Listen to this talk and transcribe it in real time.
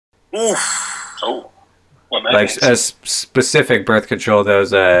Oof. Oh, what that Like means. a specific birth control.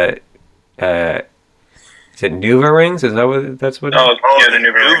 Those uh, is it Nuva rings? Is that what that's what? Oh, Oh, yeah, the the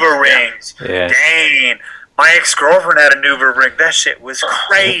new Nuva rings. Yeah. Dang. My ex-girlfriend had a Nuva ring. That shit was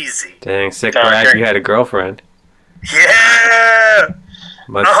crazy. Dang, sick No, brag. okay. You had a girlfriend. Yeah.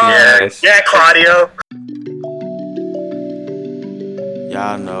 Must Uh-huh. be nice. Yeah, Claudio.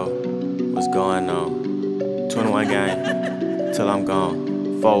 Y'all know what's going on. 21 gang, till I'm gone.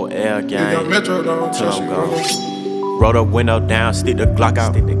 4L gang, till I'm gone. Roll the window down, stick the Glock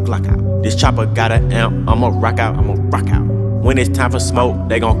out. This chopper got an amp, I'ma rock out. When it's time for smoke,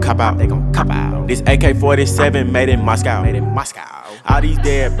 they gon' cop out. This AK-47 made in Moscow. All these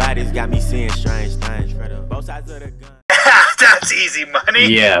dead bodies got me seeing strange things. Both sides of the gun. That's easy money.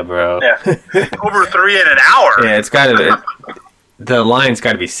 Yeah, bro. Yeah. Over 3 in an hour. Yeah, it's got to. The line's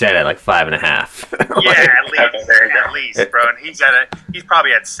got to be set at like 5.5. Yeah, at least. There you go. At least, bro. And he's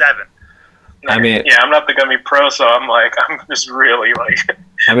probably at 7. I mean, Yeah, I'm not the gummy pro, so I'm just really like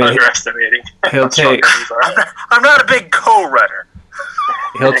I mean, underestimating. he'll how strong take- gummies are. I'm not a big co-runner.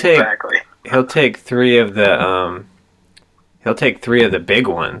 Exactly. he'll take 3 of the he'll take 3 of the big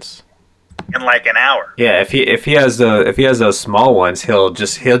ones. In like an hour. Yeah, if he has those small ones, he'll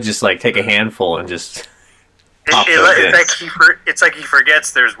just like take a handful and just pop those in. It's like he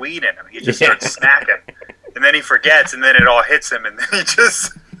forgets there's weed in him. He just Yeah. starts snacking, and then he forgets, and then it all hits him, and then he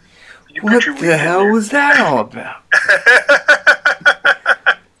just. You put your weed in there. was that all about?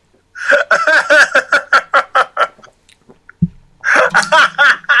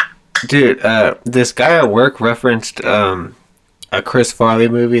 Dude, this guy at work referenced a Chris Farley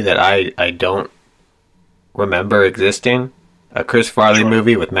movie that I don't remember existing. A Chris Farley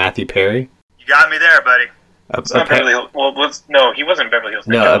movie with Matthew Perry. You got me there, buddy. It's not Beverly Hills. Well, no, he wasn't Beverly Hills.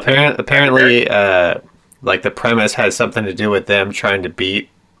 No, apparently, like the premise has something to do with them trying to beat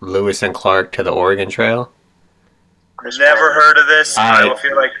Lewis and Clark to the Oregon Trail. Never heard of this. I- I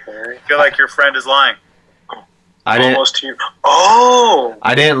feel like your friend is lying. I didn't Almost Heroes. Oh,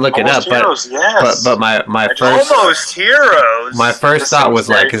 I didn't look it up, Almost Heroes, yes. but my I first Almost Heroes. my first This thought sounds was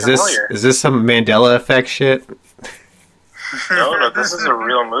like, very is this familiar. is this some Mandela effect shit? no, this is a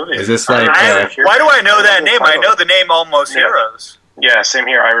real movie. Is this like, Why do I know that name? I know the name Almost Yeah. Heroes. Yeah, same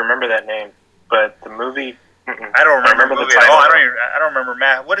here. I remember that name, but the movie. I don't remember the the movie at title. all. I don't remember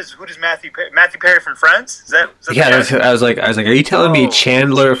Matt. Who does Matthew Perry? Matthew Perry from Friends? Is that Yeah, the guy? I was like, are you telling me Oh,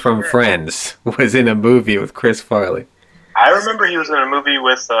 Chandler from shit. Friends was in a movie with Chris Farley? I remember he was in a movie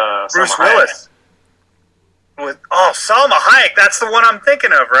with Bruce Salma Hayek. Willis. Salma Hayek. That's the one I'm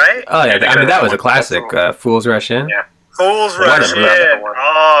thinking of, right? Oh yeah, I mean that was a That's classic. the one. Fools Rush In. Yeah. Fools What Rush a In. movie.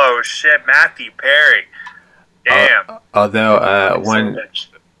 Oh shit, Matthew Perry. Damn. Although Son of a bitch.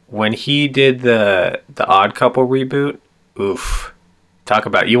 when he did the Odd Couple reboot, oof. Talk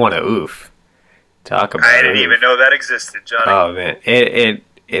about you want to oof. Talk about. I didn't oof. even know that existed, Johnny. Oh man,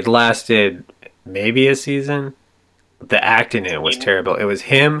 it lasted maybe a season. The acting in it was terrible. It was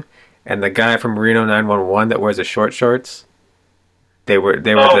him and the guy from Reno 911 that wears the short shorts. They were Oh, the,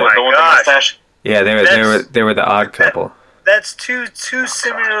 the one with the gosh. mustache. yeah they were the Odd Couple. That's too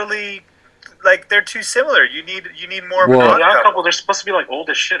similarly. Like they're too similar. You need more of Well- an The odd Odd couple. Couple, they're supposed to be like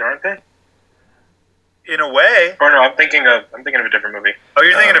old as shit, aren't they? In a way. Or no, I'm thinking of a different movie. Oh,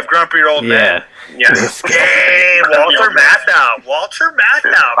 you're thinking of Grumpy Old Man. Yeah, Yes. Hey, Walter Matthau. Walter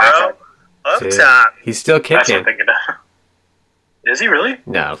Matthau, bro. Up Dude, top. he's still That's what I'm kicking. thinking of. Is he really?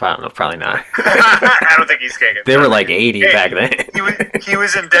 No, I don't know, probably not. I don't think he's kicking. They were like 80 Hey, back then. He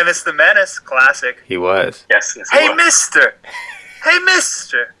was in Dennis the Menace, classic. He was. Yes. he Hey, was. Mister. Hey,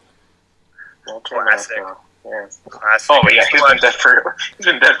 Mister. Walter Classic. Matthau, yes. Classic. Oh yeah, he's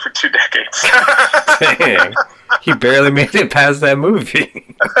been dead for 2 decades. Dang. He barely made it past that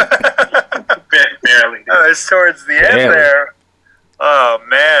movie. Barely. Dude. Oh, it's towards the end Damn. there. Oh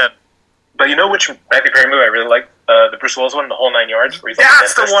man, But you know which Matthew Perry movie I really like? The Bruce Willis one, The Whole Nine Yards. Where he's like a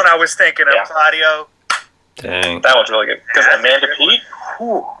that's the dentist. one I was thinking of, Yeah. Claudio. Dang. That one's really good. Because Amanda Peet,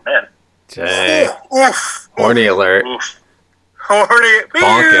 whew, man. Dang. Oof. Horny alert. Oof. Horny.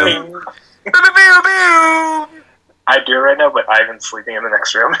 Bonk Pew. him. Pew, pew, pew. I do right now, but Ivan's sleeping in the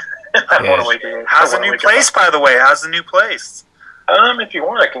next room. I Yeah. want to wake him. How's the new place, by the way? How's the new place? If you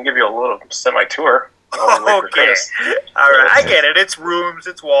want, I can give you a little semi-tour. Okay. All right, I get it. It's rooms,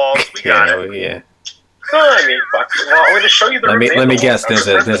 it's walls. We got Yeah, it. yeah. No, I mean, fuck. Well, I'm going to show you the Let me rooms guess. and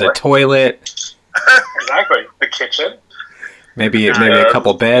the- There's a toilet, Exactly. The kitchen, maybe a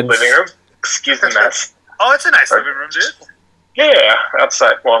couple beds. living room. Excuse the mess. Oh, it's a nice living room, dude. Yeah,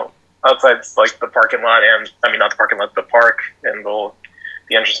 outside. Well, outside's like the parking lot, and I mean not the parking lot, the park, and the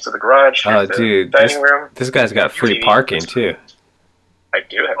entrance to the garage. Oh, and the dude, dining room. This guy's got free TV. parking too. I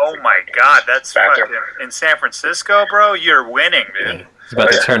do have. Oh my God, that's Bathroom. fucking in San Francisco, bro. You're winning, dude. Yeah. He's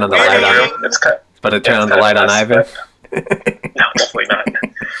about to turn on the light on. It's kind He's about to turn on the light on Ivan. no, definitely not.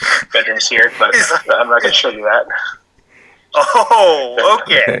 Bedroom's here, but I'm not going to show you that. Oh,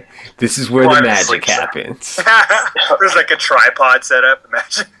 okay. This is where Well, the I'm magic asleep, happens. There's like a tripod set up.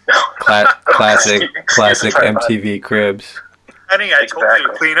 Imagine. Classic Tripod. MTV Cribs. Honey, I told you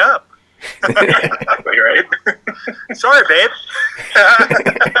to Exactly. clean up. Exactly right. Sorry, babe.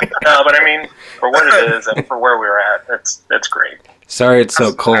 No, but I mean, for what it is and for where we were at, it's great. Sorry it's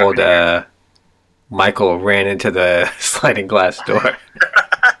so cold. Michael ran into the sliding glass door.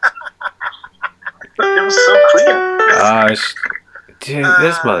 It was so clean. Dude,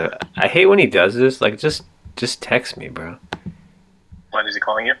 this mother. I hate when he does this. Like, just text me, bro. What is he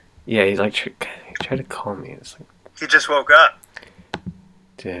calling you? Yeah, he's like, he tried to call me. It's like, He just woke up.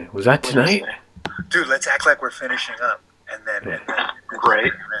 dude, was that tonight? Dude, let's act like we're finishing up. And then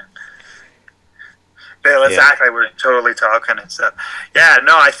Great. Babe, let's Yeah. act like we're totally talking and stuff. Yeah,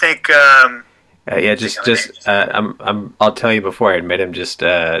 no, I think Yeah, I'll tell you before I admit him. Just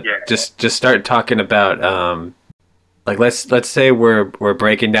start talking about like let's say we're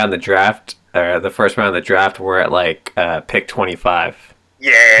breaking down the draft, the first round of the draft. We're at like pick 25.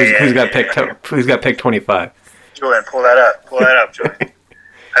 Who's got pick 25? Julian, pull that up, Julian.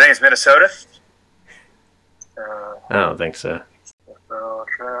 I think it's Minnesota. I don't think so.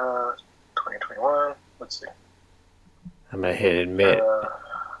 Draft 2021. Let's see. I'm gonna hit admit.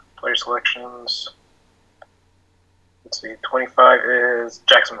 Player selections. Let's see. 25 is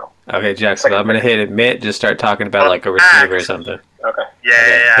Jacksonville. Okay, Jacksonville. I'm gonna hit admit. Just start talking about like a receiver or something. Okay.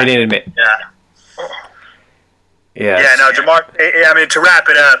 Yeah. Hit admit. Yeah. Yeah. Yeah, no, Jamar. I mean, to wrap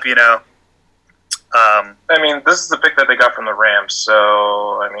it up, you know. I mean, this is the pick that they got from the Rams,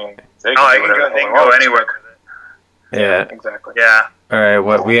 so I mean, they They can can go anywhere with it. Yeah. Exactly. Yeah. All right.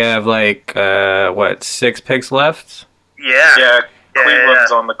 What we have like 6 picks left? Yeah. Yeah.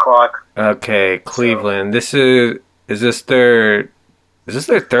 Cleveland's on the clock. Okay, Cleveland. Is this their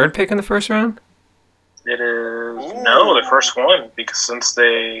third pick in the first round? It is no, the first one because since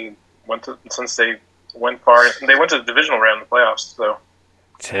they went far, they went to the divisional round in the playoffs. So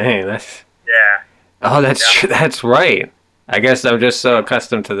Dang, that's. Yeah. Oh, that's true. That's right. I guess I'm just so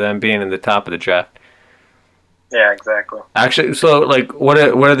accustomed to them being in the top of the draft. yeah, exactly. Actually, so like, what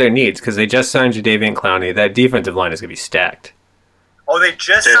are their needs? Because they just signed Jadeveon Clowney. That defensive line is gonna be stacked. Oh, they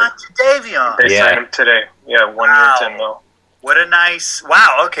just Dude. signed Davion. They Yeah. signed him today. Yeah, 1 Wow. year, $10 million. What a nice.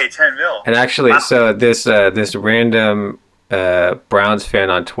 Wow. Okay, 10 mil. And actually, Wow. so this random Browns fan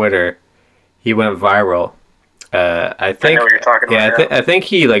on Twitter, he went viral. I think. I know what you're talking Yeah, about. I think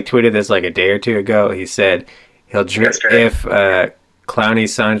he like tweeted this like a day or two ago. He said he'll drink Yesterday. if Clowney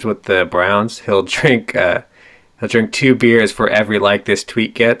signs with the Browns. He'll drink 2 beers for every like this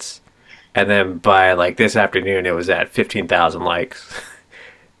tweet gets, and then by like this afternoon, it was at 15,000 likes.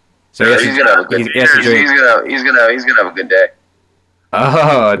 So He's gonna have a good. he has to drink. He's gonna have a good day.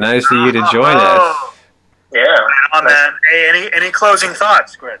 Oh, nice of you to join us. Oh, Yeah. on that. Hey, any closing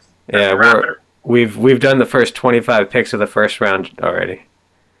thoughts, Chris? Yeah, Wrap it. we've done the first 25 picks of the first round already.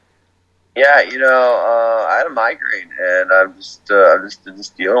 Yeah, I had a migraine, and I'm just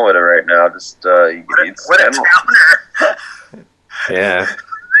dealing with it right now. What a downer. Yeah.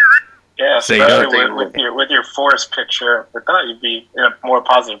 Yeah, So you especially don't with your forest picture. I thought you'd be in a more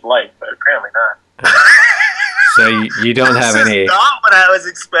positive light, but apparently not. So you don't have This any is not what I was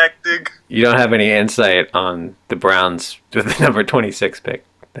expecting. insight on the Browns with the number 26 pick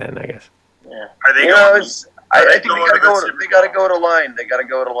then, I guess. Yeah. Are they You know, going? I think going they to go gotta go to line. They gotta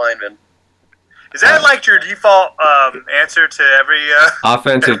go to lineman. Is that like your default answer to every?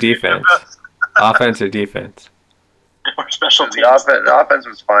 Offense or defense? Offense or defense? Or special teams. The offense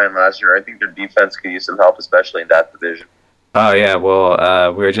was fine last year. I think their defense could use some help, especially in that division. Oh yeah,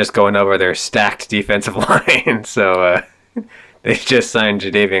 well we were just going over their stacked defensive line, so they just signed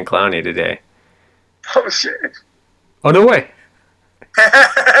Jadeveon Clowney today. Oh shit! Oh no way!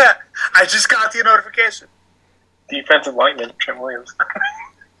 I just got the notification. Defensive lineman, Trent Williams.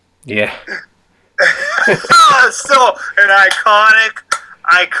 Yeah. Still an iconic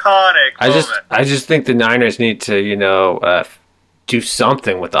moment. I just think the Niners need to do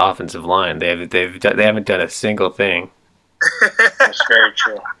something with the offensive line. They haven't done a single thing. That's very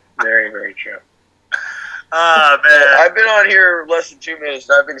true. Very, very true. Oh man, I've been on here less than 2 minutes,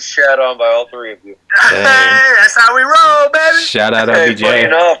 and I've been shat on by all 3 of you. Dang. that's how we roll, baby. Shout out Hey, OBJ.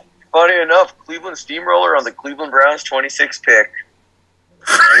 funny enough, Cleveland Steamroller on the Cleveland Browns 26 pick.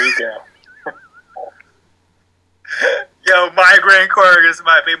 There you go. Yo, migraine Corgus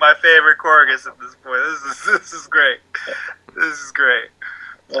might be my favorite Corgus at this point. This is great. This is great.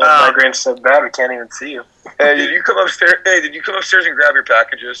 Migraine's so bad we can't even see you. Hey, did you come upstairs? Hey, did you come upstairs and grab your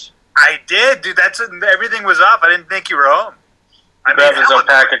packages? I did, dude. Everything was off. I didn't think you were home. I grab his own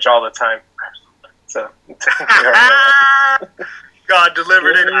package all the time. So God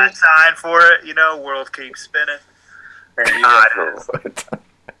delivered it. I signed for it. You know, world keeps spinning. I've been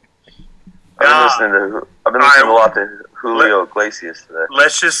listening a lot to Julio Iglesias today.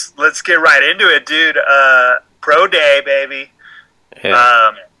 Let's get right into it, dude. Pro day, baby.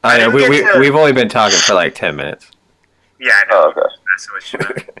 Yeah. We've only been talking for like 10 minutes. Yeah, I know. Oh, okay. That's what you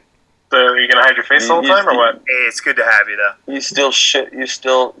meant. So are you gonna hide your face the whole time or what? Hey, it's good to have you though. You still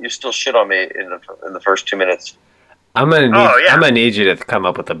shit on me in the first 2 minutes. I'm gonna need you to come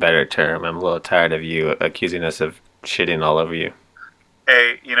up with a better term. I'm a little tired of you accusing us of shitting all over you.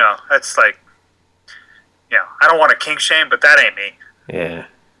 Hey, you know, that's like, you know, I don't want to kink shame, but that ain't me. Yeah.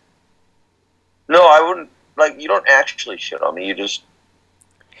 No, I wouldn't. Like, you don't actually shit on me. You just.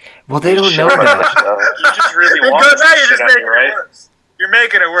 Well, they don't know that. You just really want to shit on me, right? You're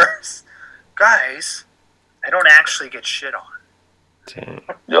making it worse. Guys, I don't actually get shit on. Dang.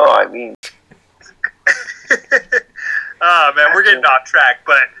 No, I mean. Oh, man, we're getting off track,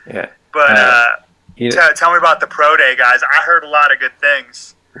 but tell me about the pro day, guys. I heard a lot of good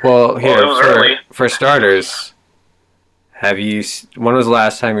things. Well, here, it was early. For starters, when was the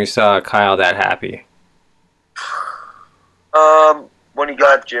last time you saw Kyle that happy? When he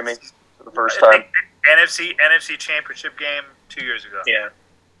got Jimmy for the first time. NFC Championship game 2 years ago. Yeah.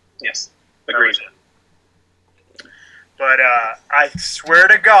 Yes. Agreed. But I swear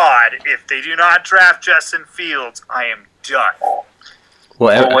to God, if they do not draft Justin Fields, I am done.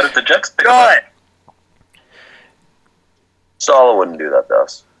 Well, what if the Jets pick him Done. up? Sala wouldn't do that to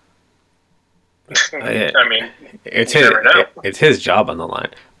us. I mean, it's his job on the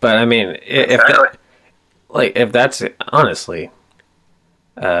line. But I mean, if that's honestly,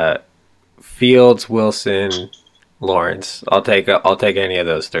 Fields, Wilson, Lawrence, I'll take any of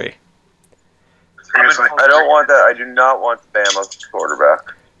those three. I don't want that. I do not want the Bama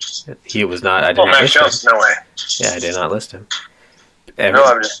quarterback. He was not. I did Well, not Mac list Jones, him. no way. Yeah, I did not list him. No,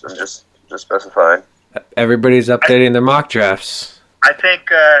 I'm just specifying. Everybody's updating their mock drafts. I think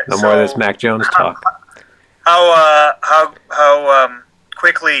No more of this Mac Jones talk. How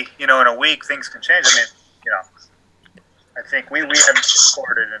quickly, you know, in a week things can change. I mean, you know, I think we haven't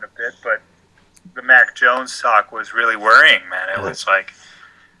recorded in a bit, but the Mac Jones talk was really worrying, man. It was like,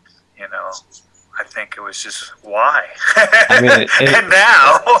 you know, I think it was just why. I mean, and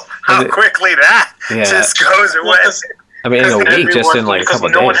now how quickly that just goes away. I mean, in a week, just in like a couple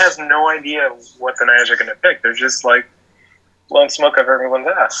of days. No one has no idea what the Niners are going to pick. They're just like blowing smoke up everyone's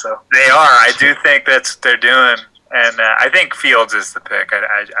ass. So they are. I do think that's what they're doing, and I think Fields is the pick.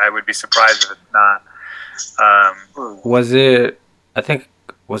 I would be surprised if it's not. Was it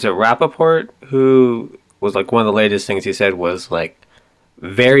Rappaport who was like one of the latest things he said was like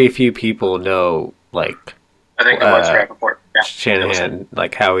very few people know like I think it was Rappaport. Yeah. Shanahan,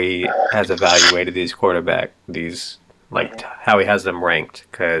 like how he has evaluated these like how he has them ranked,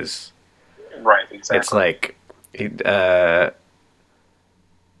 because right, exactly. it's like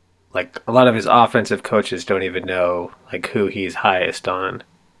like a lot of his offensive coaches don't even know like who he's highest on.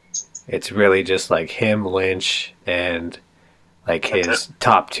 It's really just like him, Lynch, and like his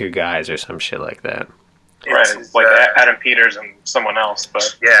top two guys or some shit like that. Right, like Adam Peters and someone else,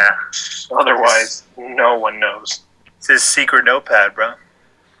 but yeah, otherwise no one knows. It's his secret notepad, bro.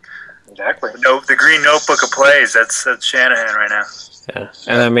 Exactly. The green notebook of plays. That's Shanahan right now. Yeah,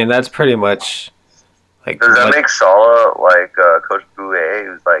 and I mean that's pretty much like. Does that make Saleh like Coach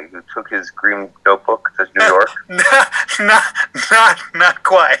Bouye, who took his green notebook to New York? not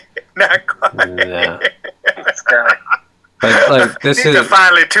quite. Not quite. No. But like this These are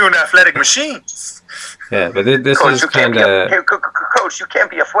finally two athletic machines. Yeah, but this Coach, is kind of. Coach, you can't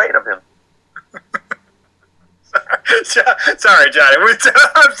be afraid of him. Sorry, Johnny.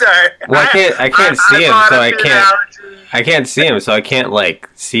 I'm sorry. Well, I can't see him, so I can't see him, so I can't like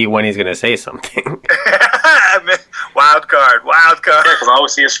see when he's gonna say something. Wild card. Yeah, because all we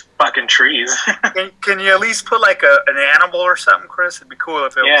see is fucking trees. Can you at least put like an animal or something, Chris? It'd be cool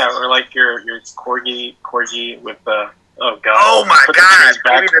if it was. Yeah, or like your corgi with the. Oh god! Oh my god!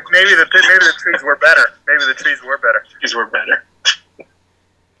 Maybe the trees were better. Maybe the trees were better. Trees were better.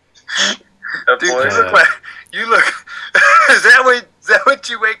 Dude, you look. Is that what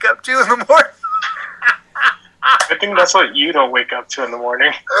you wake up to in the morning? I think that's what you don't wake up to in the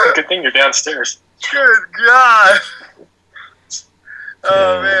morning. Good thing you're downstairs. Good God!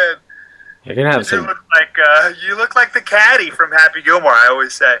 Oh man! You're gonna have some. You look like the caddy from Happy Gilmore. I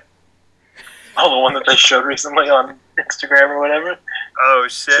always say. Oh, the one that they showed recently on Instagram or whatever. Oh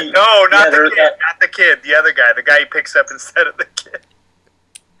shit! No, not the there's kid. that- Not the kid. The other guy. The guy he picks up instead of the kid.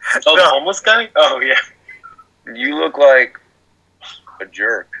 Oh, the No. homeless guy? Oh, yeah. You look like a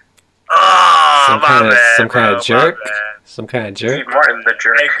jerk. Oh, Some my kind of bad, some kind bro, of jerk. my bad. Some kind of Steve jerk. Martin, the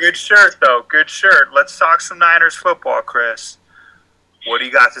jerk. Hey, good shirt though. Good shirt. Let's talk some Niners football, Chris. What do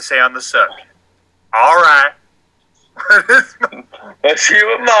you got to say on the subject? All right. Let's see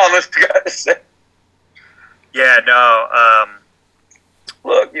what Mama's got to say. Yeah. No.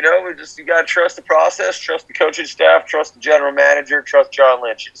 Look, you gotta trust the process, trust the coaching staff, trust the general manager, trust John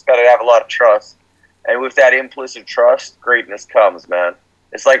Lynch. You just gotta have a lot of trust, and with that implicit trust, greatness comes, man.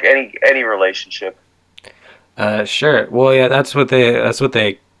 It's like any relationship. Sure. Well, yeah, that's what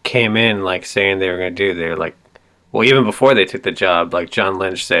they came in like saying they were going to do. They were like, well, even before they took the job, like John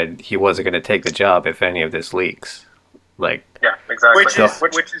Lynch said he wasn't going to take the job if any of this leaks. Like, Yeah, exactly.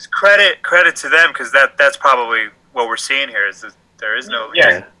 Which is credit to them because that's probably what we're seeing here is that there is no leak.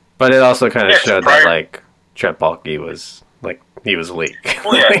 Yeah. but it also kind of Yeah, showed prior- that like Trent Baalke was like he was a leak.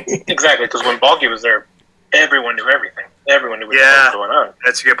 Well, yeah, exactly. Because when Balky was there, everyone knew everything. Everyone knew what was going on.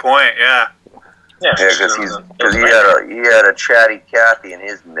 That's a good point. Yeah. Yeah, Yeah, because he had a chatty Kathy in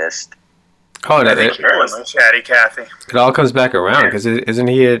his midst. Oh, and I think he was Chatty Cathy. it all comes back around because isn't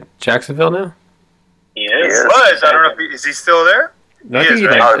he at Jacksonville now? He He is. is. Was I don't know if is he still there? No, I He think is, he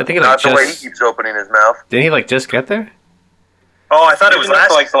right? like, I think he like Not the way he just keeps opening his mouth. didn't he like just get there? Oh, I thought it was He was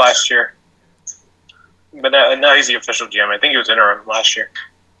last. like the last year. But now he's the official GM. I think he was interim last year.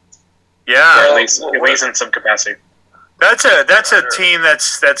 Yeah. Or at least in some capacity. That's a team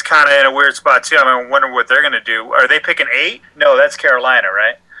that's kind of in a weird spot too. I wonder what they're gonna do. Are they picking 8? No, that's Carolina,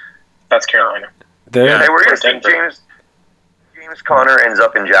 right? That's Carolina. They're Hey, we're gonna see Denver. James Conner ends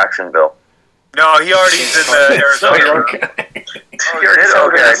up in Jacksonville. No, he already's in the Arizona. Oh, you did? Okay.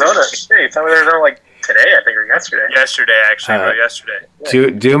 Arizona. Hey, it's Arizona like today, I think, or yesterday. Yesterday, actually, bro.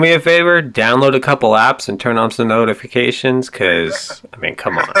 Yesterday. do me a favor, download a couple apps and turn on some notifications because I mean,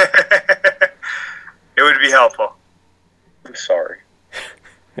 come on. It would be helpful. I'm sorry.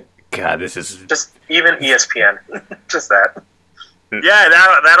 God, this is Just even ESPN. Just that. Yeah,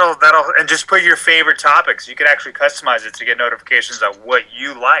 that'll and just put your favorite topics. You can actually customize it to get notifications on what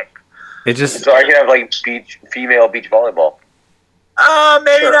you like. it just So I can have like female beach volleyball.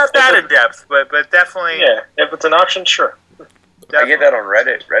 Maybe Sure. not that in depth, but definitely. Yeah, if it's an option, sure. I get that on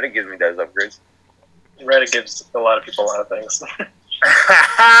Reddit. Reddit gives me those upgrades. Reddit gives a lot of people a lot of things.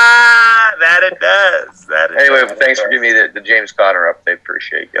 That it does. Anyway, thanks for giving me the James Conner update.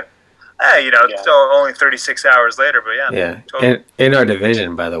 Appreciate you. Hey, Yeah. it's still only 36 hours later, but yeah. yeah. Totally. In our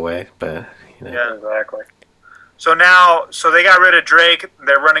division, by the way, but you know. Yeah. Exactly. So they got rid of Drake.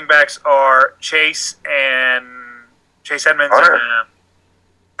 Their running backs are Chase Edmonds Connor. and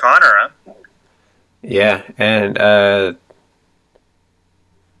Connor, huh? Yeah, and they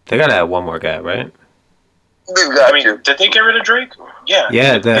gotta have one more guy, right? They've got I mean, did they get rid of Drake? Yeah.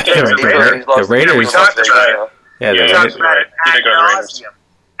 Yeah, the Raiders. we talked about it. Yeah, We the Yeah, talked Raiders. about it He ad did go to the Raiders. nauseum.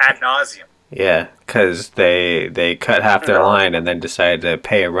 Ad nauseum. Yeah, because they cut half their line and then decided to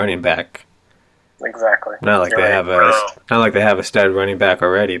pay a running back. Exactly. Not like You're they right. have bro. not like they have a stud running back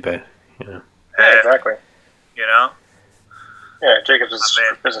already, but Yeah, Hey, exactly. you know? Yeah, Jacobs is,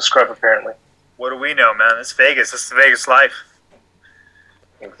 I mean- is a scrub apparently. What do we know, man? It's Vegas. It's the Vegas life.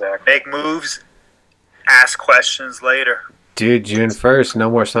 Exactly. Make moves, ask questions later. dude, June 1st, no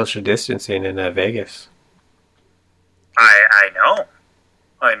more social distancing in Vegas. I know.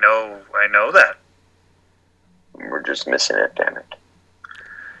 I know that. We're just missing it, damn it.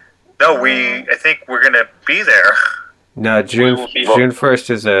 No, I think we're gonna be there. No, June will be- June 1st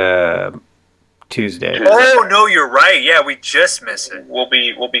is a Tuesday, Tuesday. Oh no, you're right. Yeah, we just missed it. We'll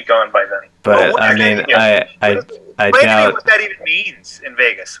be gone by then. but what I is mean, that? I Explain to me doubt. what that even means in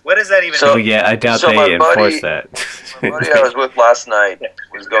Vegas. What does that even So- Oh mean? yeah, I doubt so they my enforce buddy- that. My buddy I was with last night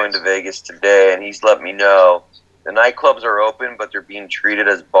was going to Vegas today, and he's let me know the nightclubs are open, but they're being treated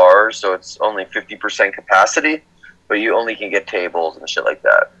as bars, so it's only 50% capacity, but you only can get tables and shit like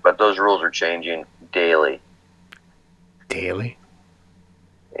that. But those rules are changing daily. Daily.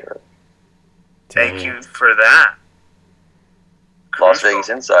 Thank you for that. Las Crucial. Vegas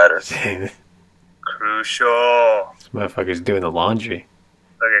Insider. This Crucial. motherfucker's doing the laundry.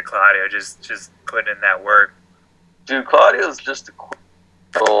 Look at Claudio just putting in that work. Dude, Claudio's just a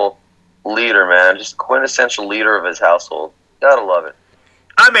quintessential leader, man. Just a quintessential leader of his household. Gotta love it.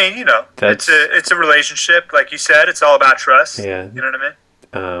 I mean, That's- it's a relationship, like you said. It's all about trust. Yeah. You know what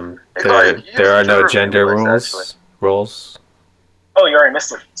I mean? Hey, Claudio, can you There are just no do a gender review of this, rules. Rules. Oh, you already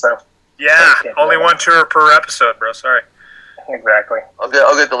missed it. So Yeah, Okay. only one tour per episode, bro. Sorry, exactly. I'll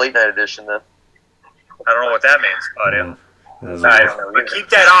get the late night edition then. I don't know what that means, Claudio. I don't know. But keep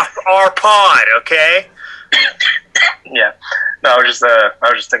that off our pod, okay? Yeah. No, I was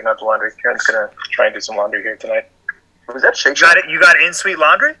just taking out the laundry. Karen's gonna try and do some laundry here tonight. Was that Shake You got it. You got in-suite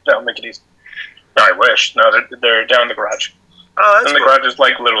laundry? No, make it easy. No, I wish. No, they're down in the garage. Oh, that's And the cool. garage is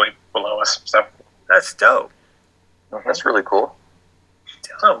like literally below us. So That's dope. That's really cool.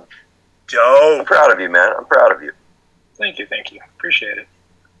 oh, I'm Dope. proud of you, man. I'm proud of you. thank you. Appreciate it.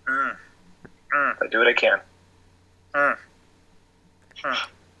 Mm. I do what I can.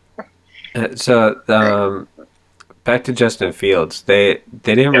 So, back to Justin Fields. They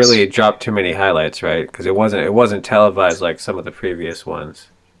didn't Yes. really drop too many highlights, right? Because it wasn't televised like some of the previous ones.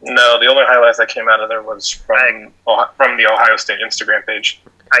 No, the only highlights that came out of there was from the Ohio State Instagram page.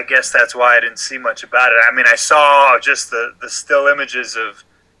 I guess that's why I didn't see much about it. I mean, I saw just the still images of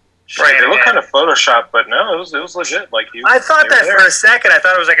Right, they Shanahan. look kind of photoshopped, but no, it was legit. Like I thought they were that there. for a second. I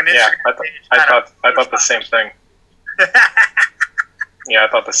thought it was like an Yeah, Instagram page. I thought the same thing. Yeah, I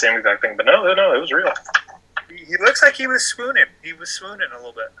thought the same exact thing, but no, it was real. He looks like he was swooning. He was swooning a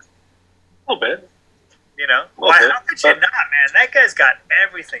little bit. A little bit. You know? Little Why? bit, How could you but- not, man? That guy's got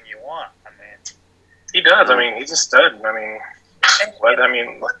everything you want. I mean, He does. I mean, he's a stud. I mean, whether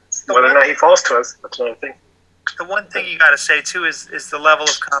the or one- not he falls to us, that's another thing. the one thing you got to say too is the level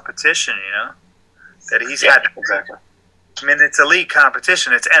of competition. You know, that he's Yeah, had. exactly. I mean, it's elite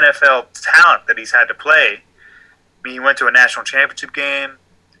competition. It's NFL talent that he's had to play. I mean, he went to a national championship game.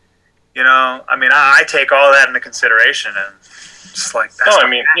 You know, I mean, I take all that into consideration, and just like that's No, my I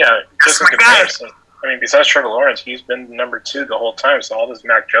mean, guy. yeah, That's just my like guy. comparison. I mean, besides Trevor Lawrence, he's been number 2 the whole time. So all this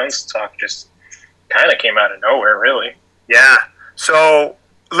Mac Jones talk just kind of came out of nowhere, really. Yeah. So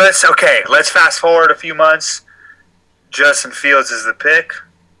let's fast forward a few months. Justin Fields is the pick.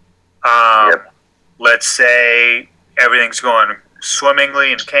 Yep. Let's say everything's going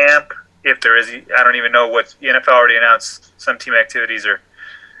swimmingly in camp. If there is, I don't even know what the NFL already announced. Some team activities or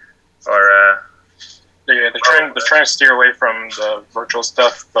They're trying to steer away from the virtual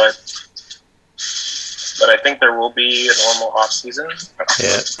stuff, but I think there will be a normal off season,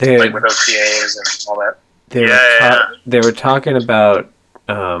 Yeah, like with OTAs and all that. they were talking about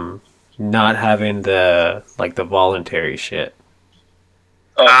not having the voluntary shit.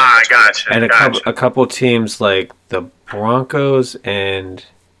 Oh, I gotcha. And gotcha. a couple teams like the Broncos and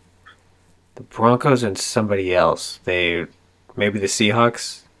somebody else. Maybe the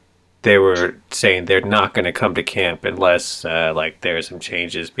Seahawks. They were saying they're not going to come to camp unless there are some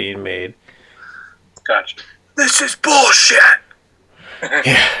changes being made. Gotcha. This is bullshit.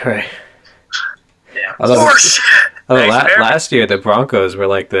 Yeah, right. Yeah. Bullshit. Thanks, Barry. Last year the Broncos were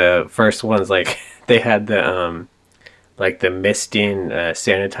like the first ones. Like they had the the misting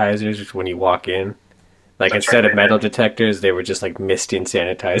sanitizers when you walk in. Like That's instead right, of metal detectors, they were just like misting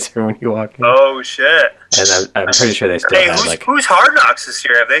sanitizer when you walk in. Oh shit. And I'm pretty sure they still Hey, had who's Hard Knocks this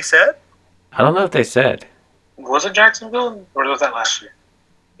year? Have they said? I don't know if they said. Was it Jacksonville, or was that last year?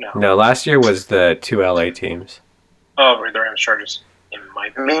 No, last year was the 2 LA teams. Oh, the Rams Chargers. It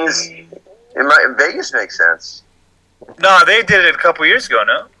might be. Means Vegas makes sense. No, they did it a couple years ago.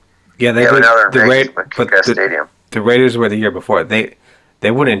 No. Yeah, they Yeah, but did. now they're in The Vegas, Ra- but Kick-Ass Stadium. the Raiders were the year before. They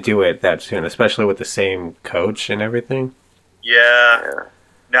wouldn't do it that soon, especially with the same coach and everything. Yeah. Yeah.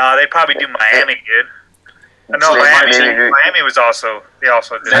 No, they probably do Miami, dude. No, Maybe- Miami. Miami was also. They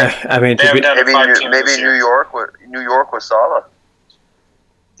also did. I mean, They to have be, it down to 5 teams Maybe this year. New York was Saleh.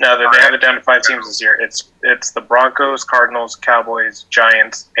 No, they have it down to 5 teams this year. It's the Broncos, Cardinals, Cowboys,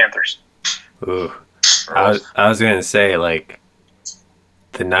 Giants, Panthers. ooh, I was gonna say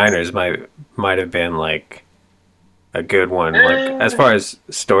the Niners might have been a good one, as far as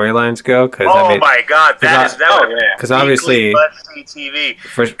storylines go, because Oh my God, that Oh, would yeah. because obviously must-see TV.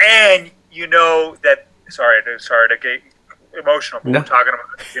 for And you know that. Sorry to get emotional. But No. we're talking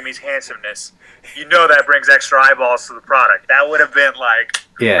about Jimmy's handsomeness. You know that brings extra eyeballs to the product. That would have been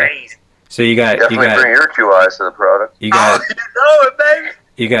yeah. crazy. So you got Definitely bring your 2 eyes to the product. you got you know it, baby.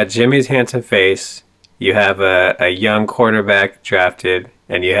 you got Jimmy's handsome face. You have a young quarterback drafted,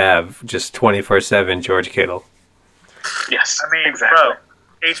 and you have just 24/7 George Kittle. Yes, I mean, exactly.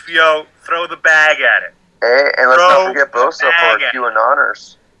 bro, HBO, throw the bag at it. Hey, and let's Bro, not forget Bosa for bag it.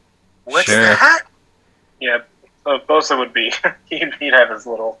 QAnoners. What's Sure. that? Yeah, Bosa would be. he'd have his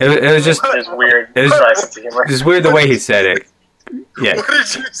little, It was just his weird It was- dry sense of humor. it's weird the way he said it. Yeah, What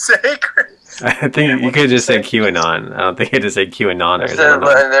did you say, Chris? I think you could just say QAnon. I don't think you had to say QAnoners. I And don't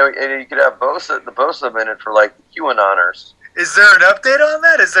know. then you could have the Bosa minute for QAnoners. Is there an update on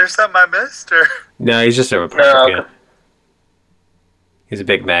that? Is there something I missed? Or No, he's just a Republican. No. He's a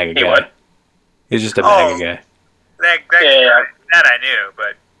big MAGA He guy. what? He's just a Oh. MAGA that Yeah. I knew,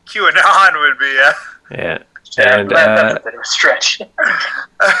 but QAnon would be. guy. Yeah. And that's a bit of a stretch.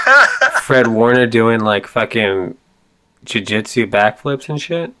 Fred Warner doing like fucking jiu-jitsu backflips and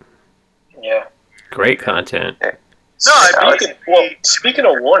shit. Yeah. Great content. Speaking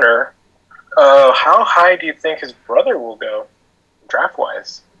of Warner, how high do you think his brother will go,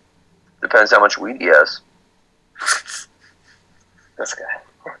 draft-wise? Depends how much weed he has. This guy.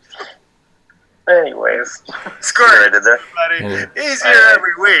 Anyways. Score did there. buddy. Yeah. He's here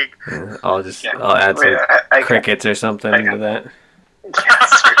every week. I'll add some crickets or something to that.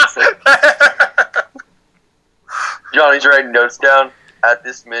 Johnny's writing notes down. At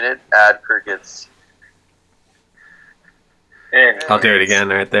this minute, add crickets. I'll do it again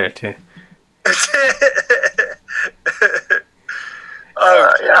right there too.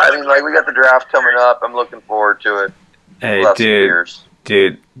 Yeah, I mean, like, we got the draft coming up. I'm looking forward to it. Hey, Lots of beers.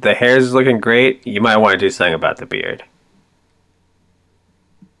 dude, the hair's looking great. You might want to do something about the beard.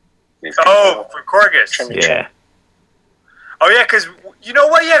 Oh, for Corgus. Yeah. Oh yeah, because you know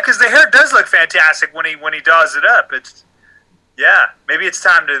what? Yeah, because the hair does look fantastic when he does it up. Maybe it's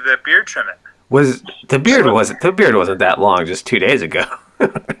time to the beard trim it. The beard wasn't that long just 2 days ago.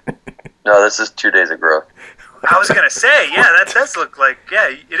 No, this is 2 days of growth. I was gonna say, yeah, that does look like, yeah,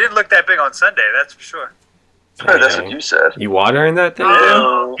 it didn't look that big on Sunday, that's for sure. That's what you said. You watering that thing?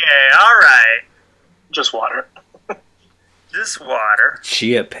 No. Okay, all right, Just water. just water.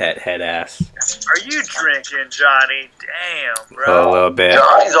 Chia pet head ass. Are you drinking, Johnny? Damn, bro. Oh, a little bit.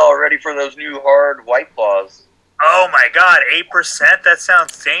 Johnny's all ready for those new hard White Claws. Oh my God, 8%? That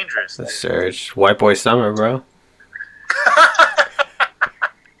sounds dangerous. The surge. White boy summer, bro.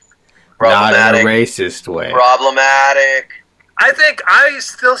 Not in a racist way. Problematic. I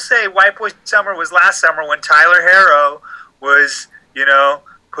still say White Boy Summer was last summer when Tyler Harrow was,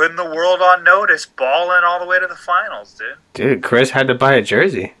 putting the world on notice, balling all the way to the finals, dude. Dude, Chris had to buy a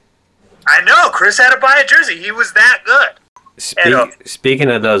jersey. I know, Chris had to buy a jersey. He was that good. Speaking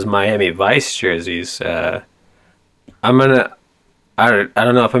of those Miami Vice jerseys, I'm gonna. I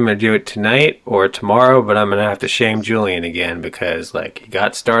don't know if I'm gonna do it tonight or tomorrow, but I'm gonna have to shame Julian again because he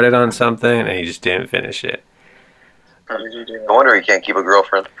got started on something and he just didn't finish it. How did you do that? No wonder he can't keep a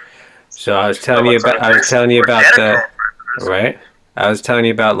girlfriend. So I was telling you about the right. I was telling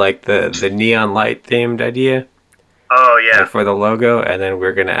you about the neon light themed idea. Oh yeah. For the logo, and then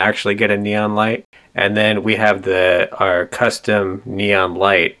we're gonna actually get a neon light, and then we have our custom neon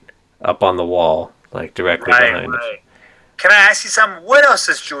light up on the wall, directly behind us. Can I ask you something? What else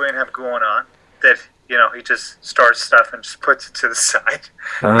does Julian have going on that he just starts stuff and just puts it to the side?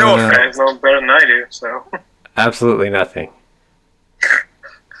 No offense. Guys know better than I do, so. Absolutely nothing.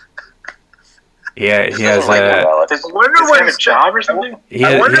 Yeah, he has I wonder what his job or something.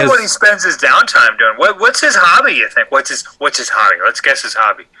 I wonder what he spends his downtime doing. What's his hobby? You think? What's his hobby? Let's guess his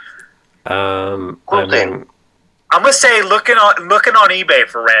hobby. I mean, I'm gonna say looking on eBay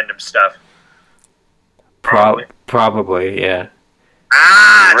for random stuff. Probably, yeah.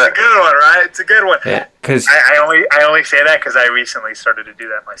 It's a good one, right? It's a good one. Yeah, because I only say that because I recently started to do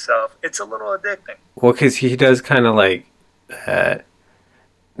that myself. It's a little addicting. Well, because he does kind of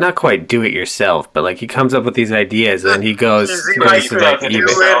not quite do it yourself, but he comes up with these ideas and he goes to do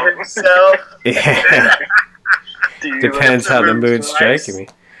it himself. Yeah. Depends how the mood's striking me.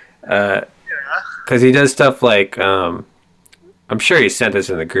 Because he does stuff I'm sure he sent this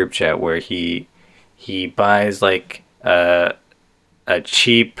in the group chat where he buys a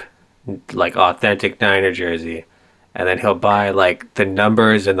cheap authentic Niner jersey, and then he'll buy the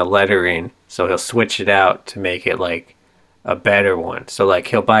numbers and the lettering, so he'll switch it out to make it a better one. So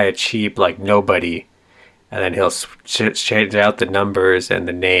he'll buy a cheap nobody, and then he'll change out the numbers and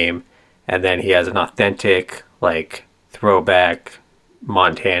the name, and then he has an authentic throwback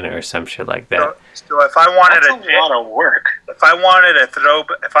Montana or some shit like that. So if I wanted that's a lot of work. If I wanted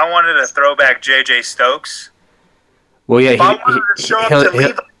a throwback JJ Stokes. Well, yeah, if I wanted to show up to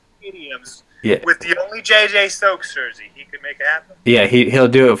Levi Stadiums with the only JJ Stokes jersey, he could make it happen. Yeah, he'll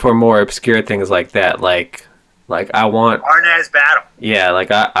do it for more obscure things like that, like I want Arnaz Battle. Yeah,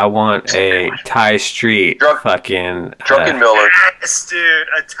 I want a Ty Street Drunken Miller. Yes, dude,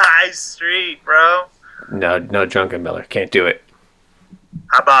 a Ty Street, bro. No, Drunken Miller, can't do it.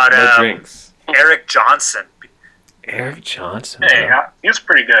 How about no drinks? Eric Johnson. Eric Johnson. Hey, he was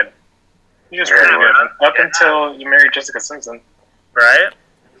pretty good. He was pretty good up until you married Jessica Simpson. Right?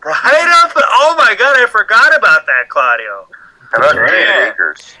 Right up. Oh my God, I forgot about that, Claudio. How about David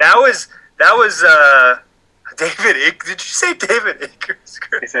Akers? That was David Akers. Did you say David Akers?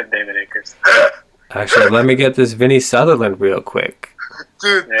 He said David Akers. Actually, let me get this Vinny Sutherland real quick.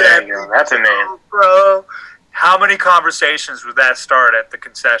 Dude, that's a name. Bro, how many conversations would that start at the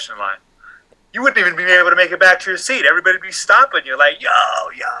concession line? you wouldn't even be able to make it back to your seat. Everybody would be stopping you like, yo.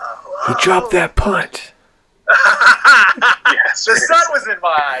 He dropped that punt. Yes, The sun was in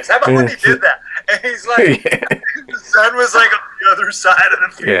my eyes. How about when he did that? And he's like, the sun was like on the other side of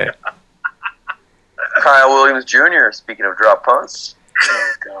the field. Yeah. Kyle Williams Jr. Speaking of drop punts.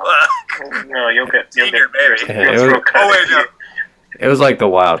 Oh, God. No, you'll get Senior, maybe. Yeah, You'll it throw was- cut Oh, wait, if no. you- It was like the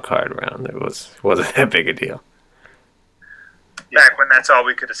wild card round. It wasn't that big a deal. Back when that's all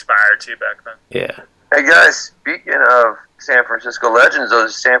we could aspire to back then. Yeah. Hey guys, speaking of San Francisco Legends,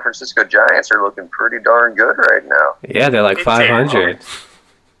 those San Francisco Giants are looking pretty darn good right now. Yeah, they're like It's 500.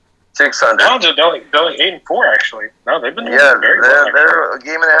 600. No, they're only 8-4 actually. No, they've been doing Yeah, very well. actually. they're a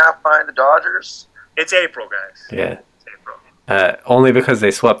game and a half behind the Dodgers. It's April, guys. Yeah. It's April. Only because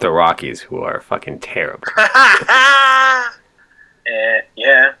they swept the Rockies, who are fucking terrible.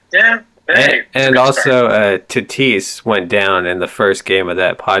 Yeah. Hey, And good also, start. Tatis went down in the first game of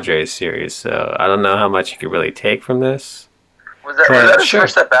that Padres series, so I don't know how much you could really take from this. Was that his Sure.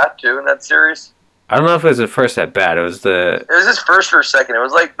 first at bat too in that series? I don't know if it was the first at bat. It was It was his first or second. It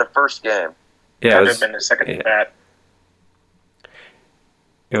was like the first game. yeah, had it to was have been a second yeah. at bat.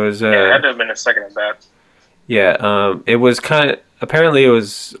 it was Yeah, had to have been a second at bat. it was kind of apparently it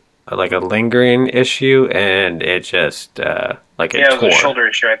was like a lingering issue, and it just like it Yeah, it was tore. a shoulder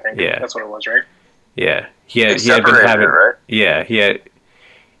issue, I think. Yeah. That's what it was, right? Yeah, He he had been separated having it, right? yeah he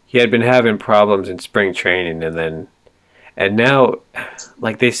had been having problems in spring training, and now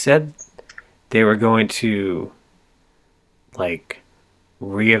like they said they were going to like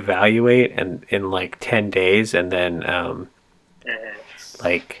reevaluate and in like 10 days and then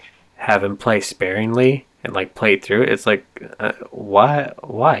like have him play sparingly and like play through it. It's like why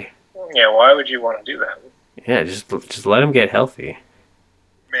Yeah, why would you want to do that? yeah, just let him get healthy.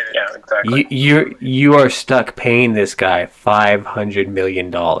 Yeah, exactly. You are stuck paying this guy $500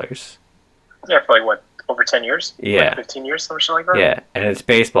 million. Yeah, for like what, over 10 years? Yeah. Like 15 years, something like that? Yeah, and it's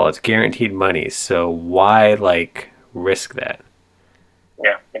baseball. It's guaranteed money. So why like risk that?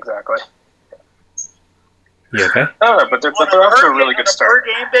 Yeah, exactly. You okay? No, but they're off to a really good On a start.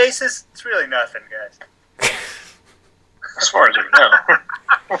 per game basis, it's really nothing, guys. As far as we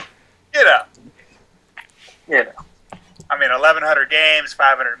know. You know, Yeah. I mean, 1,100 games,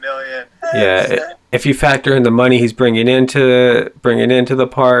 500 million. Yeah, if you factor in the money he's bringing into the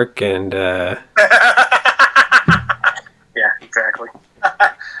park and Yeah, exactly.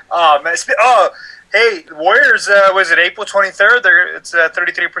 Oh man! Hey, the Warriors. Was it April 23rd? It's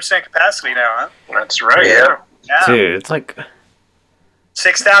 33% capacity now, huh? That's right. Yeah. Yeah, dude, it's like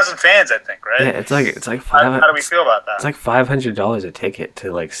 6,000 fans, I think, right? yeah, it's like How do we feel about that? It's like $500 a ticket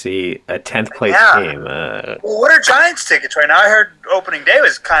to like see a 10th place Yeah. game. Well, what are Giants tickets right now? I heard opening day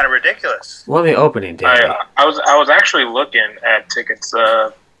was kind of ridiculous. Well, the opening day. I was actually looking at tickets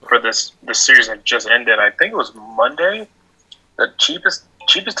for this series that just ended. I think it was Monday. The cheapest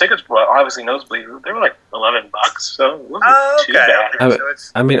tickets, well, obviously nosebleed, they were like $11, so it wasn't Oh, too okay. bad. Oh, So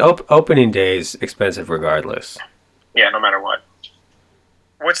it's I mean, opening day is expensive regardless. Yeah, no matter what.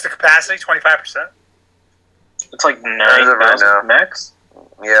 what's the capacity? 25%. It's like As of right 9,000 now. max.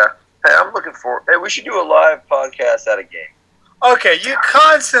 Yeah. Hey, I'm looking for. Hey, we should do a live podcast at a game. Okay, you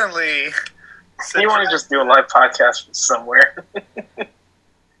constantly. You want to just do a live podcast from somewhere?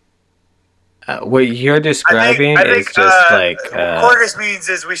 What you're describing I think is just like what Corgus means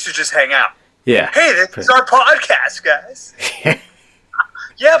is we should just hang out. yeah. Hey, this is our podcast, guys.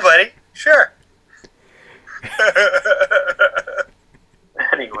 Yeah, buddy. Sure.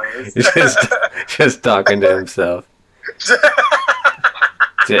 Anyways. just talking to himself.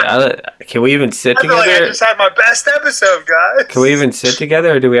 Dude, can we even sit I feel like I together? just had my best episode, guys. Can we even sit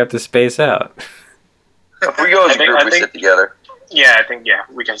together, or do we have to space out? If we go as a group, I we think- sit together. Yeah, I think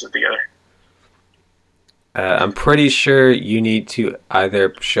we can sit together. I'm pretty sure you need to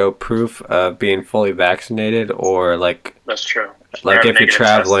either show proof of being fully vaccinated, or like That's true. Or if a you're negative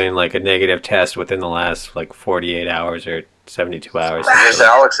traveling, like a negative test within the last like 48 hours or 72 hours. Guess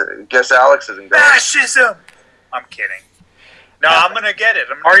Alex isn't going. Fascism. I'm kidding. No, I'm gonna get it.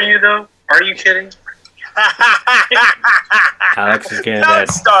 Are you though? Are you kidding? Alex is getting Don't that.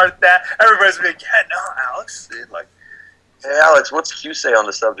 start that. Everybody's gonna be like, yeah, no, Alex. Dude, like, Hey, Alex, what's Q say on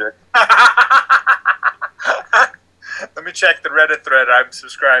the subject? let me check the Reddit thread I'm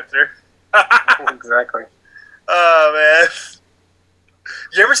subscribed through. Exactly. Oh man,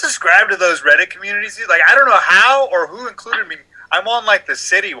 you ever subscribe to those Reddit communities? Dude? Like, I don't know how or who included me. I'm on like the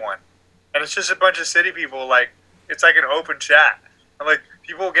city one, and it's just a bunch of city people. Like, it's like an open chat. And like,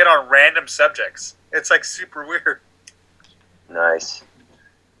 people get on random subjects. It's like super weird. Nice.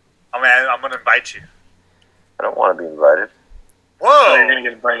 I mean, I'm gonna invite you. I don't want to be invited. So you're Whoa! gonna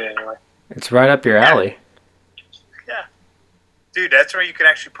get invited anyway. It's right up your alley. Yeah. Dude, that's where you can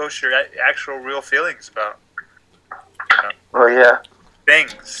actually post your actual real feelings about Oh yeah,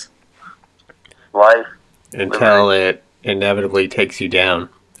 things. life. Until it inevitably takes you down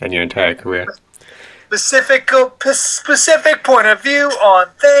and your entire career. Specific point of view on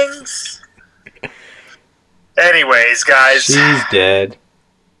things. Anyways, guys. She's dead.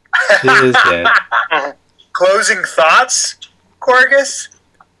 She is dead. Closing thoughts, Corgus?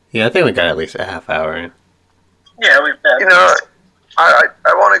 Yeah, I think we got at least a half hour in. Yeah, we've had. You know, I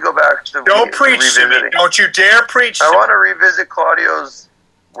want to go back to Don't preach to me. Don't you dare preach I to want to revisit Claudio's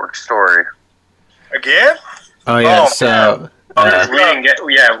work story. me. Again? Oh yeah, Oh, so we didn't get.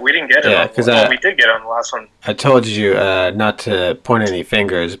 Yeah, we didn't get it. Yeah, on, 'cause well, we did get it on the last one. I told you not to point any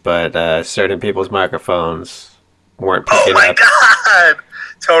fingers, but certain people's microphones weren't Oh picking my up. god!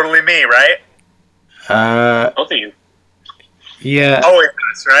 Totally me, right? Both of you, Yeah. Always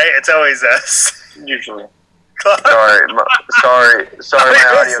us, right? It's always us. usually. Sorry, my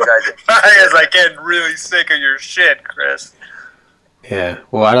audio guys. I was like getting really sick of your shit, Chris. Yeah.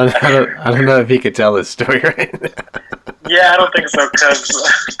 Well, I don't know if he could tell this story right now. Yeah, I don't think so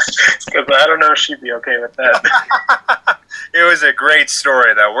because I don't know if she'd be okay with that. It was a great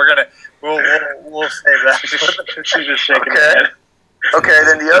story, though. We'll save that. She's just shaking her Okay. head. Okay,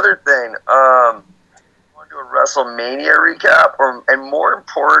 then the other thing, want to do a WrestleMania recap, and more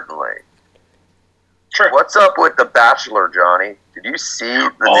importantly, Sure. what's up with The Bachelor, Johnny? Did you see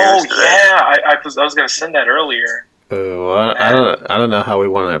the Oh news today? yeah, I was going to send that earlier. Well, I don't know how we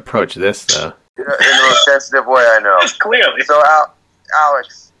want to approach this though. In the most sensitive way I know. Clearly. So,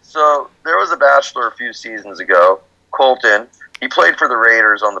 Alex, so there was a Bachelor a few seasons ago, Colton. He played for the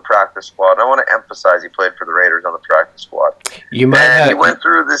Raiders on the practice squad. I want to emphasize he played for the Raiders on the practice squad. You might And he have went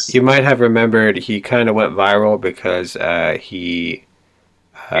through this. you might have remembered he kind of went viral because he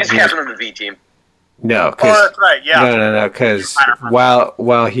He's he- captain of the V team. no, Oh, 'cause- that's right. Yeah. no, because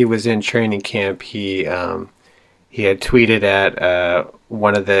while he was in training camp, he had tweeted at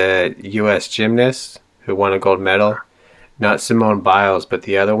one of the U.S. gymnasts who won a gold medal, not Simone Biles, but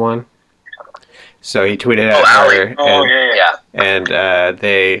the other one. So he tweeted at Allie. her, Oh and, yeah.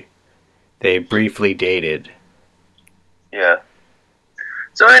 and they briefly dated. Yeah.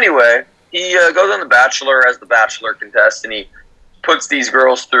 So anyway, he goes on The Bachelor as the Bachelor contestant. He puts these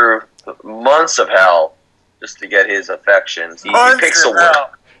girls through months of hell just to get his affections. He picks a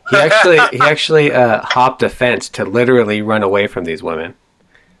winner. He actually hopped a fence to literally run away from these women.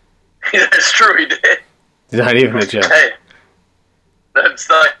 That's true, he did. Not even a joke. Hey, that's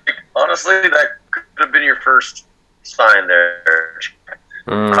like, honestly, that could have been your first sign there.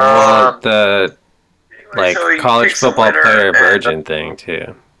 Well, the Anyway, so he college picks a football winner, player and- virgin thing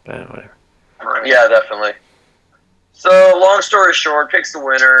too. But whatever. Yeah, definitely. So, long story short, picks the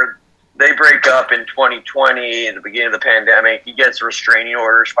winner. They break up in 2020 at the beginning of the pandemic. He gets restraining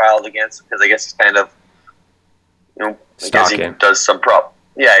orders filed against him because I guess he's kind of, I guess he Stalking. does some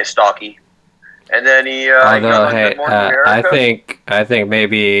Yeah, he's stalky. And then he goes Although, on hey, Good Morning America. I think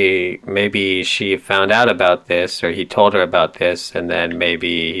maybe she found out about this, or he told her about this, and then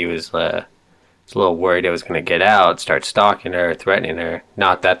maybe he was a little worried it was going to get out, start stalking her, threatening her.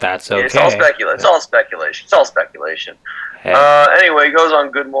 Not that that's okay. It's all speculation. It's all speculation. It's all speculation. Hey, Anyway, he goes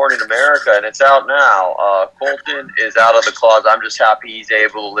on Good Morning America, and it's out now. Colton is out of the closet. I'm just happy he's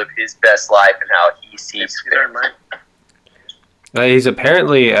able to live his best life and how he sees fit. he's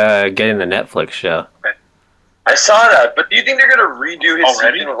apparently getting a Netflix show. I saw that, but do you think they're going to redo his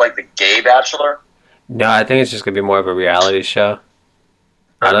Already? season with, like, the gay Bachelor? No, I think it's just going to be more of a reality show.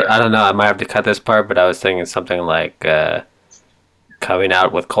 I don't know. I might have to cut this part, but I was thinking something like coming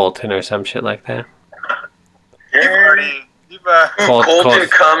out with Colton or some shit like that. Colton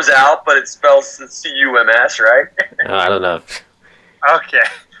comes out, but it spells C-U-M-S, right? I don't know. Okay.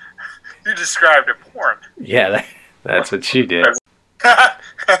 You described a porn. Yeah, that's what she did.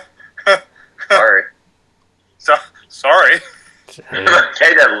 Sorry. Sorry. Hey,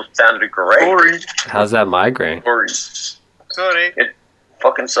 that sounded great. How's that migraine? Sorry. It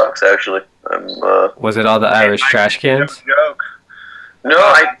fucking sucks, actually. Was it all the Irish trash cans? Joke. No,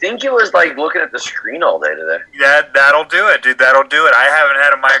 I think it was like looking at the screen all day today. That'll do it, dude. That'll do it. I haven't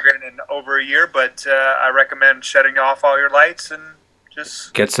had a migraine in over a year, but I recommend shutting off all your lights and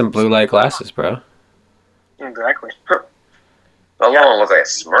just Get some blue light glasses, bro. Exactly. I don't want to look like a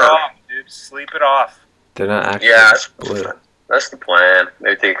sleep it smurf. off, dude. Sleep it off. They're not actually Yeah, blue. that's the plan.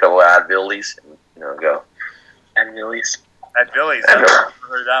 Maybe take a couple Advilles and go. And Millie's. At Billy's. I've never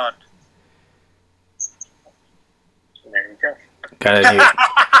heard that one. There you go. Got any?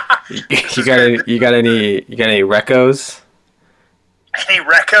 You got any recos? any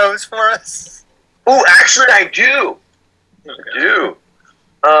recos for us? Oh, actually, I do.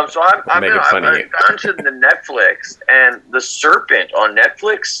 So I've Making fun of you. gone to the Netflix, and The Serpent on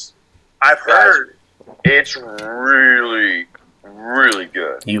Netflix. I've heard. It's really, really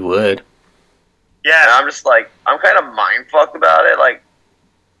good. You would. Yeah. And I'm just like, I'm kind of mind fucked about it, like,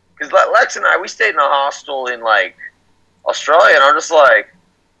 because Lex and I, we stayed in a hostel in like Australia, and I'm just like,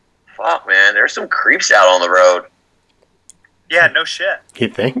 fuck, man, there's some creeps out on the road. Yeah, no shit. You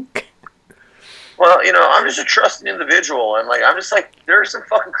think? Well, I'm just a trusting individual, and like, I'm just like, there are some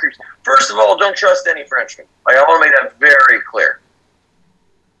fucking creeps. First of all, don't trust any Frenchman. Like, I want to make that very clear.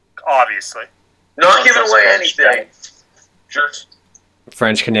 Obviously. Not giving away anything. Just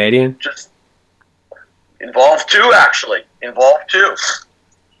French Canadian? Just involved too, actually. Involved too.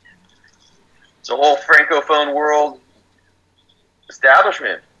 It's a whole francophone world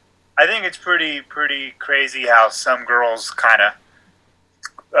establishment. I think it's pretty crazy how some girls kind of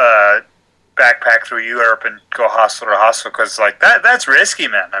backpack through Europe and go hostel to hostel, because like that's risky,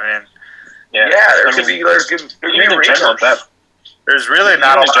 man. I mean, yeah, there could be even in general there's really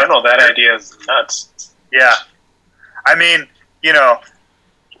not a in general that idea is nuts. Yeah, I mean,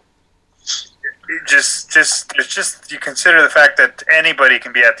 just you consider the fact that anybody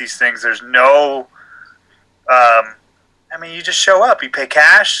can be at these things. There's no, I mean, you just show up, you pay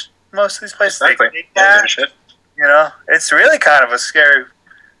cash. Most of these places Exactly. they pay cash. It's really kind of a scary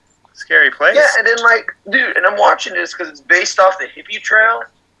place. Yeah, and then like, dude, and I'm watching this because it's based off the hippie trail,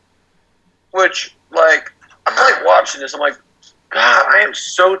 which like, I'm like watching this, I'm like, God, I am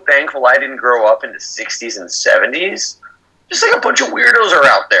so thankful I didn't grow up in the 60s and 70s. Just like a bunch of weirdos are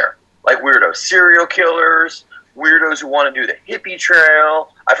out there. Like weirdo serial killers, weirdos who want to do the hippie trail.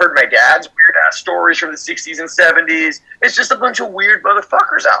 I've heard my dad's weird-ass stories from the 60s and 70s. It's just a bunch of weird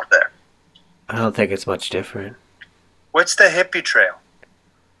motherfuckers out there. I don't think it's much different. What's the hippie trail?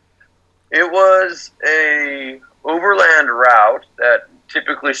 It was a overland route that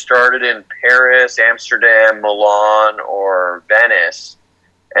typically started in Paris, Amsterdam, Milan, or Venice,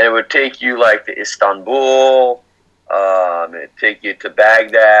 and it would take you like to Istanbul. It'd take you to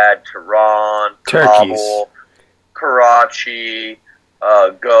Baghdad, Tehran, Kabul, Karachi,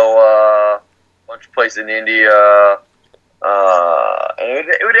 Goa, a bunch of places in India. And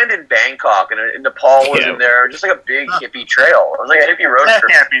it would end in Bangkok, and Nepal was in there, just like a big hippie trail. It was like a hippie road That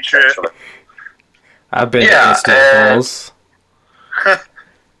trip. can't be true. I've been to Istanbul's.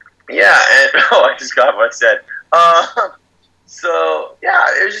 Yeah, and I just got what I said. So yeah,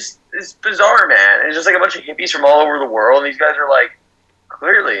 it's bizarre, man. It's just like a bunch of hippies from all over the world, and these guys are like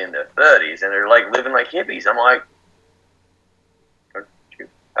clearly in their 30s, and they're like living like hippies. I'm like, don't you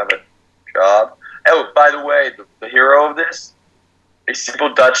have a job? Oh, by the way, the hero of this, a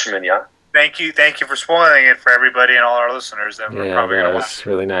simple Dutchman, yeah. Thank you for spoiling it for everybody and all our listeners that we're probably that gonna was watch.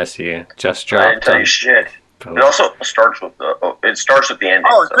 really nice of you. Just I didn't dropped tell on. you shit. It also starts with the ending.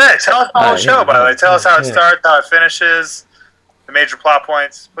 Oh, so. good. Tell us the whole show, by the way. Tell us how it Yeah. starts, how it finishes, the major plot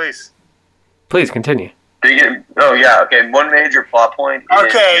points, please. Please continue. One major plot point is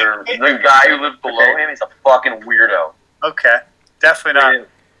Okay. the guy who lives below him is a fucking weirdo. Okay, definitely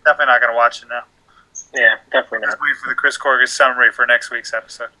not gonna watch it now. Yeah, definitely Just not. wait for the Chris Corgus summary for next week's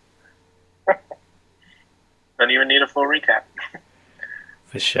episode. Don't even need a full recap.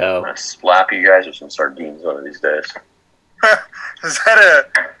 For I'm sure. gonna slap you guys with some sardines one of these days. Is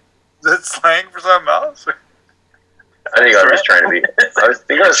that slang for something else? I think I was trying to be.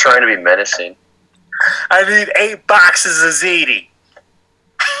 I was trying to be menacing. I need 8 boxes of ziti.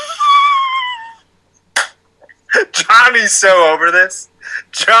 Johnny's so over this.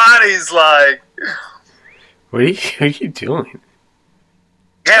 Johnny's like, What are you doing?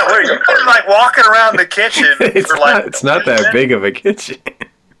 yeah, what are you guys like walking around the kitchen for like? It's not that big of a kitchen.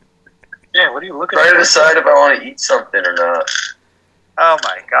 Yeah, what are you looking Trying to at? decide if I want to eat something or not. Oh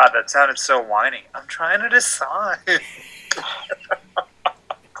my god, that sounded so whiny. I'm trying to decide.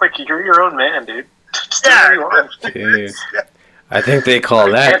 Like, you're your own man, dude. Just do Yeah. what you want. Dude. I think they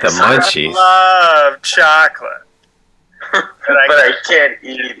call that the I munchies. love chocolate. But I can't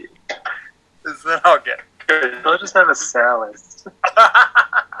eat it. Then I'll get. I'll just have a salad.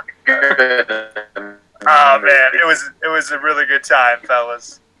 Oh man, it was a really good time,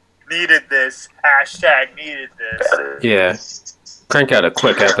 fellas. Needed this. Hashtag needed this. Yeah. Crank out a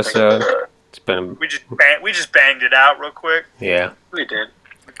quick episode. It's been, We just banged it out real quick. yeah. We did.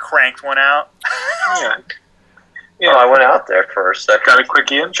 We cranked one out. Yeah. Oh, I went out there for a second. Got a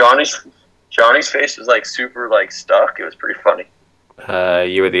quickie in? Johnny's face was like super like stuck. It was pretty funny.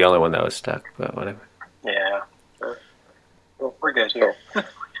 You were the only one that was stuck, but whatever. Yeah. Well, we're good here.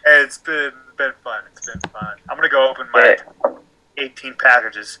 It's been fun. It's been fun. I'm gonna go open my 18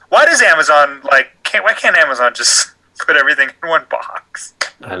 packages. Why does Amazon why can't Amazon just put everything in one box?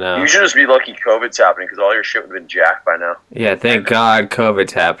 I know. You should just be lucky COVID's happening because all your shit would have been jacked by now. Yeah, thank God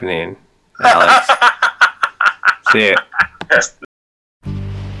COVID's happening, Alex. See it. Yes.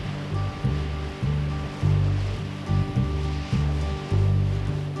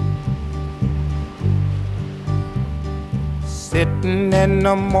 Sitting in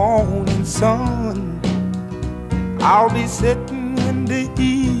the morning sun, I'll be sitting when the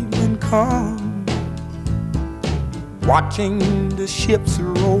evening comes, watching the ships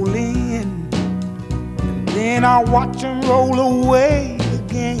roll in, and then I'll watch them roll away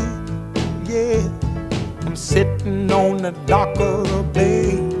again. Yeah, I'm sitting on the dock of the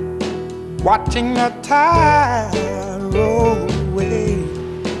bay, watching the tide roll away.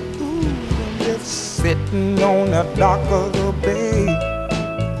 Sitting on the dock of the bay,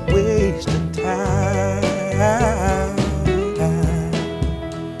 wasting time.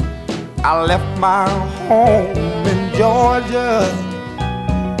 I left my home in Georgia,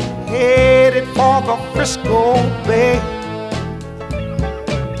 headed for the Frisco Bay,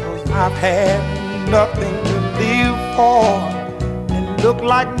 'cause I've had nothing to live for, and look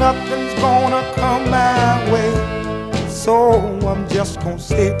like nothing's gonna come my way. So I'm just gonna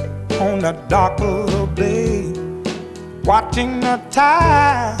sit on the dock of the bay, watching the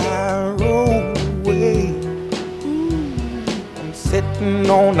tide roll away. I'm sitting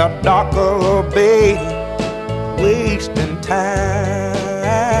on the dock of the bay, wasting time.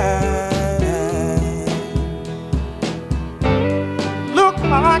 Look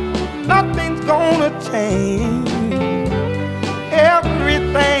like nothing's gonna change.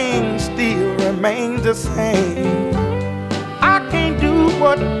 Everything still remains the same. I can't do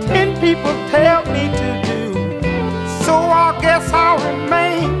what 10 people tell me to do, so I guess I'll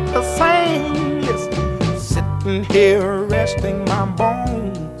remain the same. Listen, sitting here resting my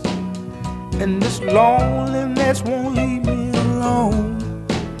bones, and this loneliness won't leave me alone.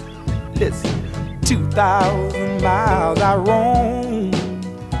 Listen, 2,000 miles I roam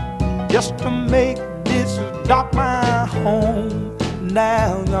just to make this dock my home.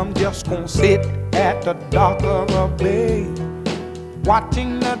 Now I'm just gonna sit at the dock of a bay,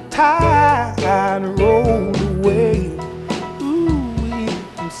 watching the tide roll away. Ooh,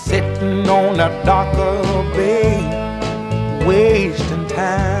 I'm sitting on the dock of a bay, wasting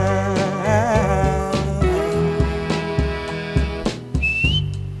time.